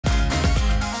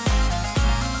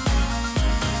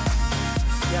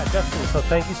Justin, so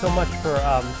thank you so much for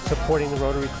supporting the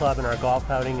Rotary Club and our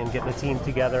golf outing and getting the team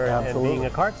together and being a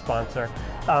cart sponsor.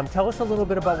 Tell us a little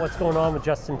bit about what's going on with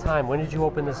Just in Time. When did you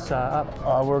open this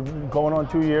up? We're going on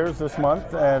 2 years this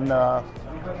month, and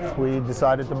we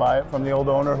decided to buy it from the old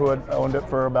owner who had owned it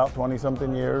for about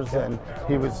 20-something years, and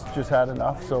he just had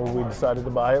enough, so we decided to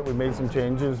buy it. We made some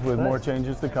changes with more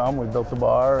changes to come. We built the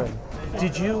bar. And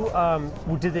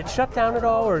did it shut down at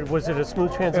all, or was it a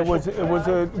smooth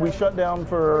transition? We shut down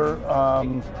for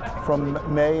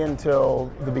from May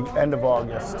until the end of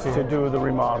August to do the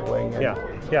remodeling. And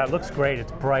yeah, it looks great.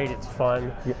 It's bright, it's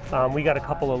fun. Yeah. We got a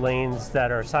couple of lanes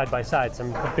that are side by side,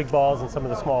 some big balls and some of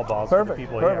the small balls for the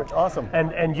people here. Awesome.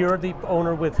 And you're the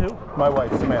owner with who? My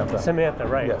wife, Samantha. Samantha,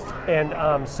 right. Yes.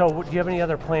 And so do you have any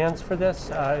other plans for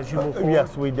this as you move forward?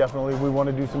 Yes, we want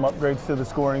to do some upgrades to the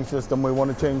scoring system. We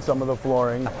want to change some of the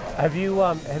flooring. Have you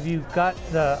got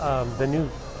the new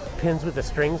pins with the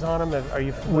strings on them? Are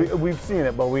you? We've seen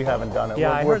it, but we haven't done it.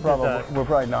 Yeah, we're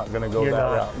probably not going to go that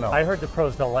route. No. I heard the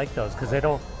pros don't like those because they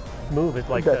don't move it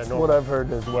like that's what I've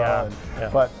heard as well.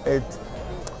 But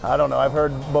I don't know. I've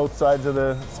heard both sides of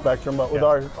the spectrum, but with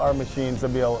our machines,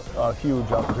 it'd be a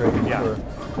huge upgrade for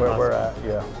where we're at.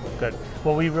 Yeah. Good.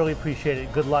 Well, we really appreciate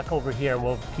it. Good luck over here, and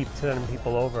we'll keep sending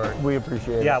people over. We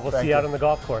appreciate it. Yeah, we'll see you out on the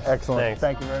golf course. Excellent. Thanks.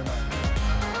 Thank you very much.